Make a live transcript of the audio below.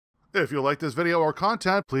If you like this video or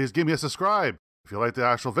content, please give me a subscribe. If you like the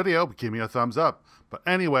actual video, give me a thumbs up. But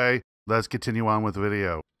anyway, let's continue on with the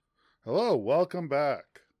video. Hello, welcome back.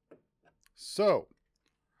 So,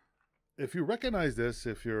 if you recognize this,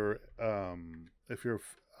 if you're had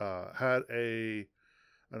a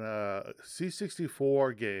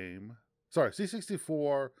C64 game, sorry,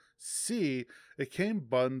 C64C, it came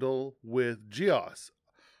bundled with GEOS.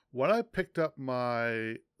 When I picked up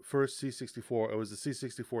my first C64, it was the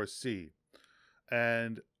C64C,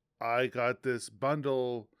 and I got this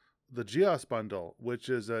bundle, the GEOS bundle, which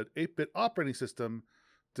is an 8-bit operating system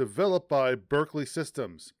developed by Berkeley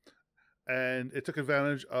Systems. And it took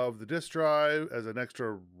advantage of the disk drive as an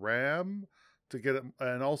extra RAM to get it,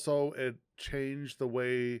 and also it changed the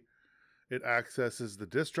way it accesses the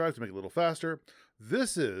disk drive to make it a little faster.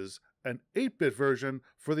 This is an 8-bit version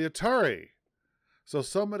for the Atari. So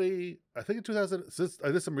somebody, I think in 2000, since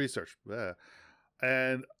I did some research,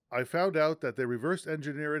 and I found out that they reverse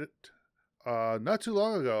engineered it not too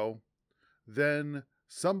long ago. Then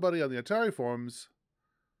somebody on the Atari forums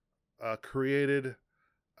created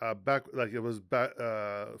back, like it was back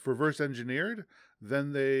reverse engineered.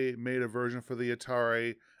 Then they made a version for the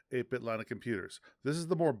Atari 8-bit line of computers. This is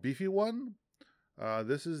the more beefy one.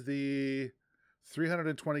 This is the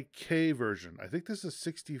 320K version. I think this is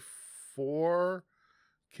 64K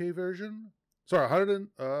version. Sorry, 100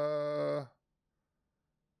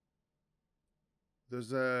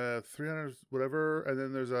 there's a 300 whatever, and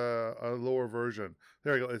then there's a lower version.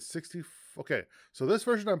 There you go. It's 60. Okay, so this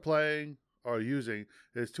version I'm playing or using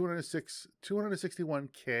is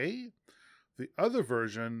 261K. The other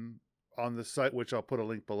version on the site, which I'll put a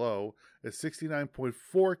link below, is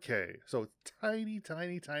 69.4K. So it's tiny,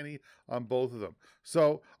 tiny, tiny on both of them.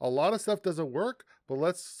 So a lot of stuff doesn't work, but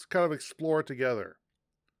let's kind of explore it together.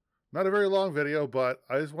 Not a very long video, but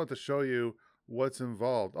I just want to show you what's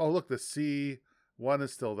involved. Oh, look, the C1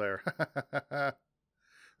 is still there.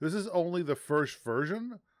 This is only the first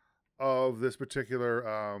version of this particular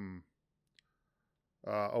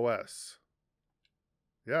OS.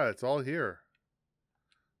 Yeah, it's all here.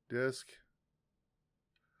 Disk.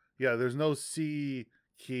 Yeah, there's no C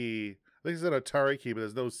key. I think it's an Atari key, but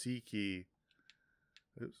there's no C key.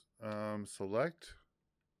 Select.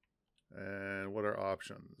 And what are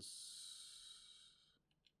options?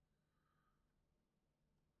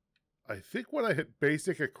 I think when I hit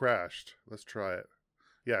basic, it crashed. Let's try it.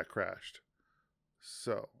 Yeah, it crashed.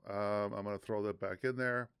 So, I'm going to throw that back in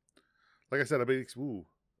there. Like I said, I mean, ooh.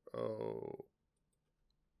 Oh.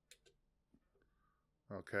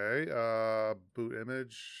 Okay, boot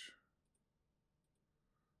image.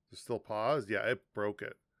 Is it still paused? Yeah, it broke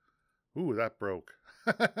it. Ooh, that broke.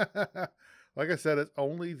 Like I said, it's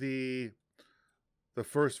only the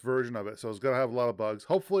first version of it, so it's gonna have a lot of bugs.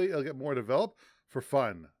 Hopefully, it'll get more developed for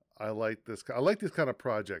fun. I like this. I like these kind of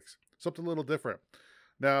projects. Something a little different.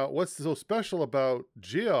 Now, what's so special about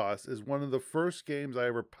GEOS is one of the first games I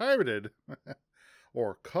ever pirated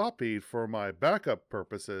or copied for my backup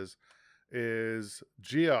purposes is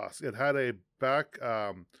GEOS. It had a back.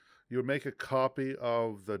 You would make a copy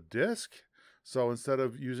of the disk. So instead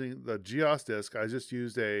of using the GEOS disk, I just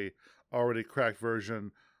used a already cracked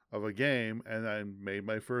version of a game, and I made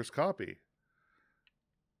my first copy.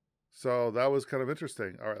 So that was kind of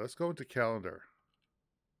interesting. All right, let's go into calendar.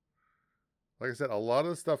 Like I said, a lot of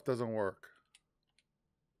the stuff doesn't work.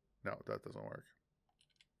 No, that doesn't work.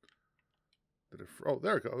 Did it? Oh,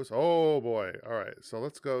 there it goes. Oh boy. All right, so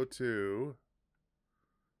let's go to.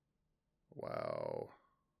 Wow.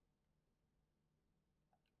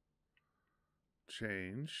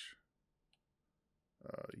 Change.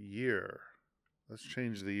 Year. Let's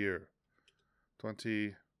change the year.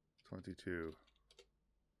 2022.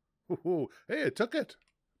 Ooh, hey, it took it.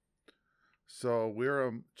 So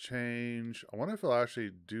we're change. I wonder if it'll actually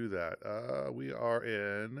do that. We are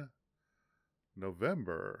in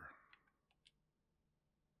November.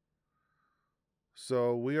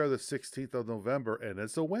 So we are the 16th of November, and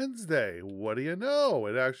it's a Wednesday. What do you know?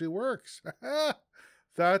 It actually works.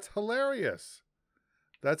 That's hilarious.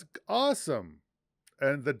 That's awesome.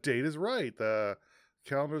 And the date is right. The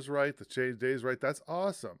calendar's right. The change date is right. That's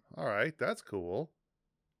awesome. All right. That's cool.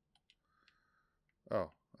 Oh.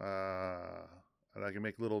 And I can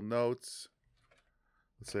make little notes.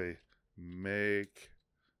 Let's say, make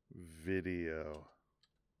video.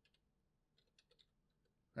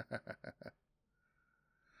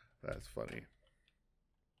 That's funny.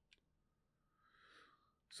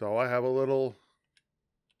 So I have a little,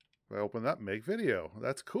 I open that, make video.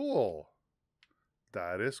 That's cool.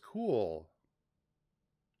 That is cool.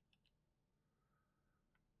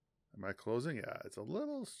 Am I closing? Yeah, it's a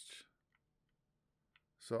little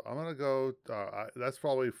So I'm gonna go. That's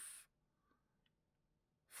probably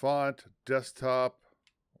font, desktop.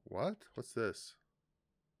 What? What's this?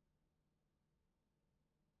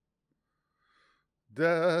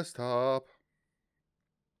 Desktop.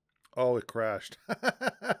 Oh, it crashed.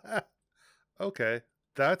 Okay,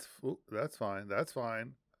 that's fine. That's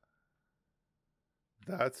fine.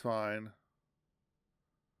 That's fine.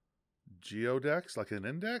 Geodex, like an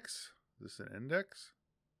index? Is this an index?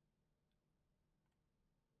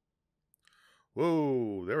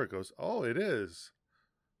 Whoa, there it goes. Oh, it is.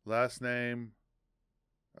 Last name.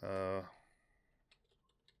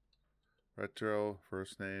 Retro,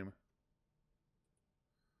 first name.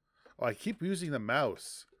 Oh, I keep using the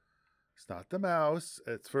mouse. It's not the mouse.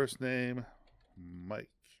 It's first name, Mike.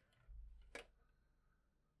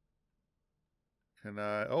 Can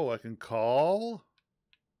I... Oh, I can call?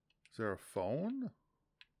 Is there a phone?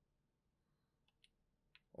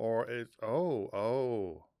 Or it's...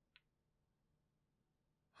 Oh.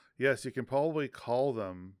 Yes, you can probably call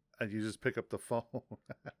them and you just pick up the phone. Okay,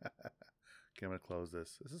 I'm going to close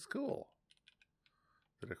this. This is cool.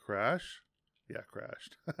 Did it crash? Yeah, it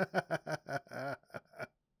crashed.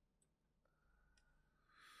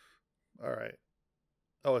 All right.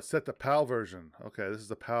 Oh, it's set to PAL version. Okay, this is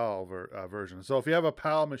the PAL version. So if you have a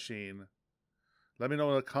PAL machine, let me know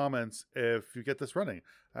in the comments if you get this running.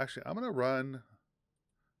 Actually, I'm going to run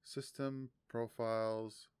System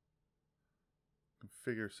Profiles,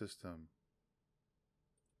 Configure System.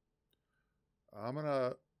 I'm going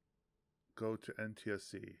to go to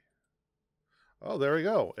NTSC. Oh, there we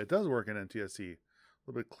go. It does work in NTSC. A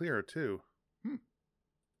little bit clearer, too.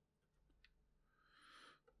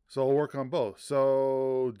 So I'll work on both.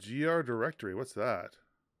 So GR directory, what's that?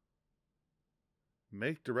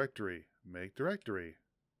 Make directory. Make directory.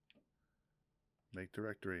 Make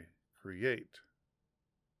directory. Create.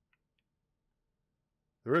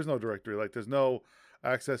 There is no directory. Like, there's no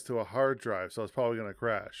access to a hard drive, so it's probably going to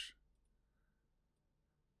crash.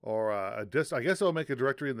 Or a disk. I guess I'll make a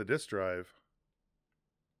directory in the disk drive.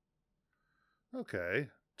 Okay.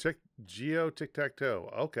 Geo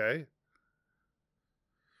tic-tac-toe. Okay.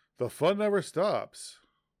 The fun never stops.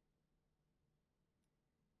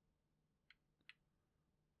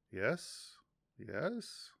 Yes?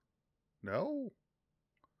 Yes? No?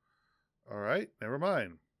 All right, never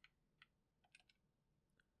mind.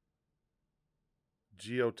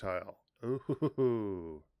 Geotile.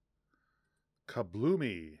 Ooh.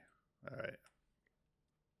 Kabloomy. All right.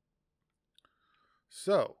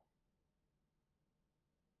 So.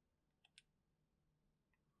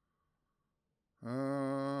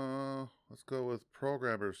 Let's go with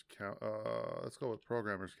programmer's let's go with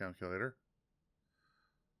programmer's calculator.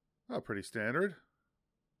 Oh, pretty standard.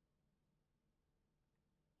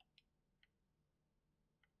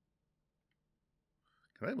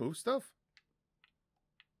 Can I move stuff?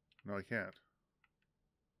 No, I can't.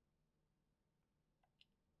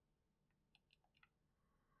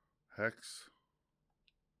 Hex.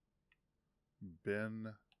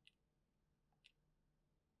 Bin.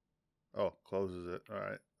 Oh, closes it. All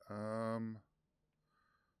right.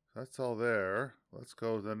 That's all there. Let's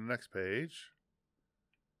go to the next page.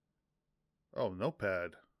 Oh,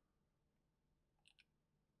 Notepad.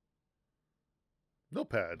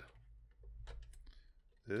 Notepad.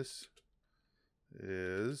 This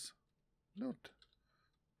is Notepad.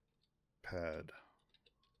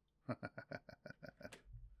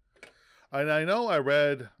 And I know I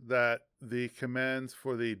read that the commands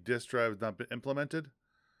for the disk drive have not been implemented.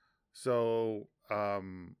 So,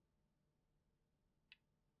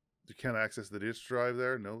 you can't access the disk drive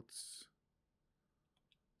there. Notes.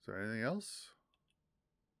 Is there anything else?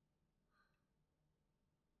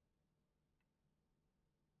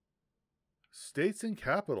 States and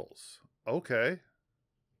capitals. Okay.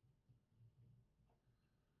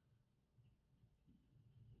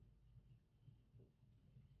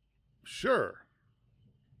 Sure.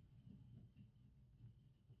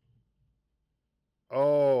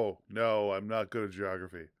 Oh, no, I'm not good at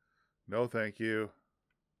geography. No, thank you.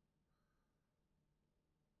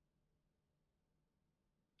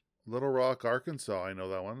 Little Rock, Arkansas. I know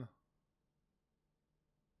that one.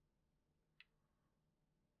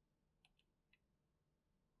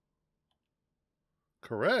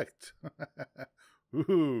 Correct.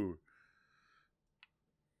 Ooh.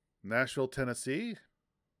 Nashville, Tennessee.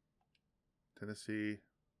 Tennessee.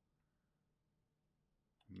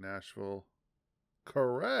 Nashville.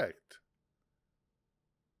 Correct.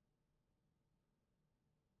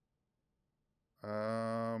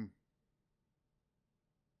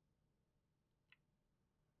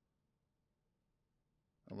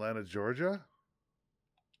 Atlanta, Georgia.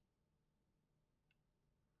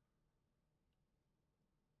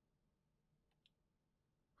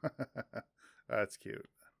 That's cute.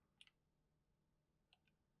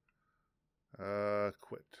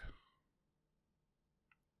 Quit.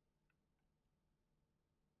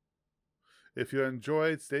 If you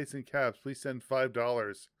enjoyed States and Caps, please send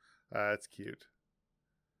 $5. That's cute.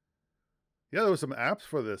 Yeah, there was some apps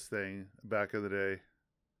for this thing back in the day.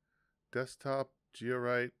 Desktop,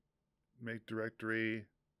 GeoWrite, Make Directory,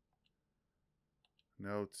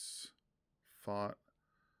 Notes, Font.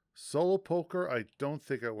 Solo Poker, I don't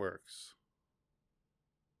think it works.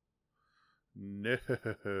 No.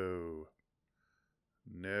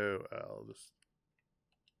 No, I'll just...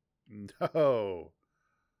 No.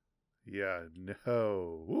 Yeah,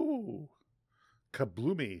 no. Ooh.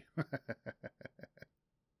 Kabloomy.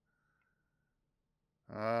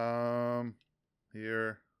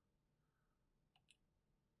 Here.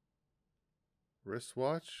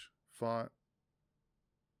 Wristwatch. Font.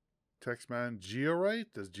 Textman.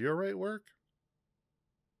 GeoWrite? Does GeoWrite work?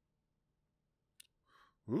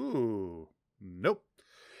 Ooh. Nope.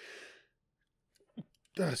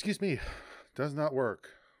 Excuse me. Does not work.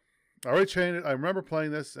 I already changed it. I remember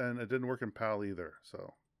playing this and it didn't work in PAL either,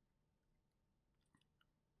 so.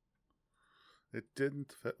 It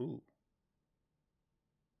didn't fit. Ooh.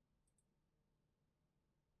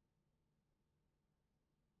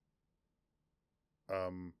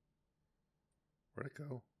 Where'd it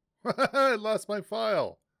go? I lost my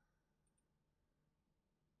file.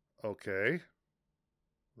 Okay.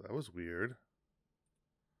 That was weird.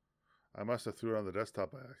 I must have threw it on the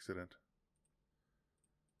desktop by accident.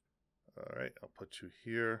 All right, I'll put you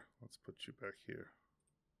here. Let's put you back here.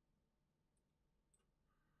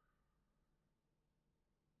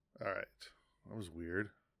 All right, that was weird.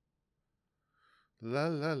 La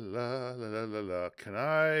la la la la la la. Can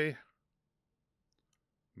I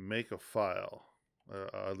make a file?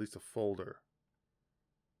 At least a folder.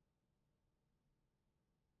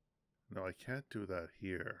 No, I can't do that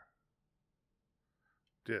here.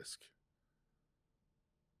 Disk.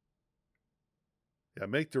 Yeah,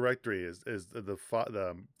 make directory is the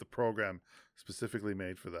program specifically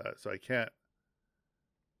made for that. So I can't.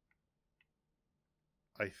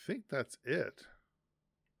 I think that's it.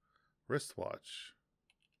 Wristwatch.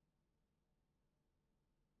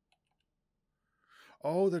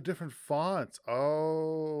 Oh, they're different fonts.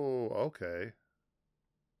 Oh, okay.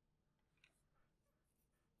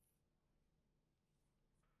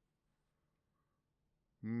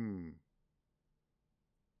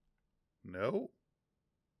 No.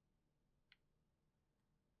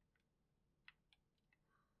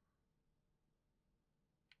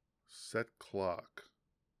 Set clock.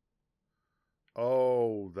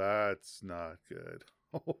 Oh, that's not good.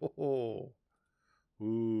 Oh,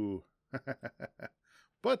 ooh.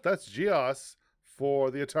 But that's GEOS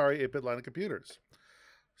for the Atari 8-bit line of computers.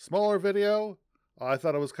 Smaller video. I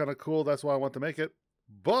thought it was kind of cool. That's why I want to make it.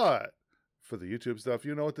 But for the YouTube stuff,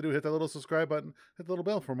 you know what to do. Hit that little subscribe button. Hit the little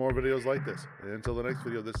bell for more videos like this. And until the next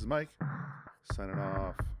video, this is Mike, signing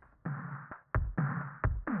off.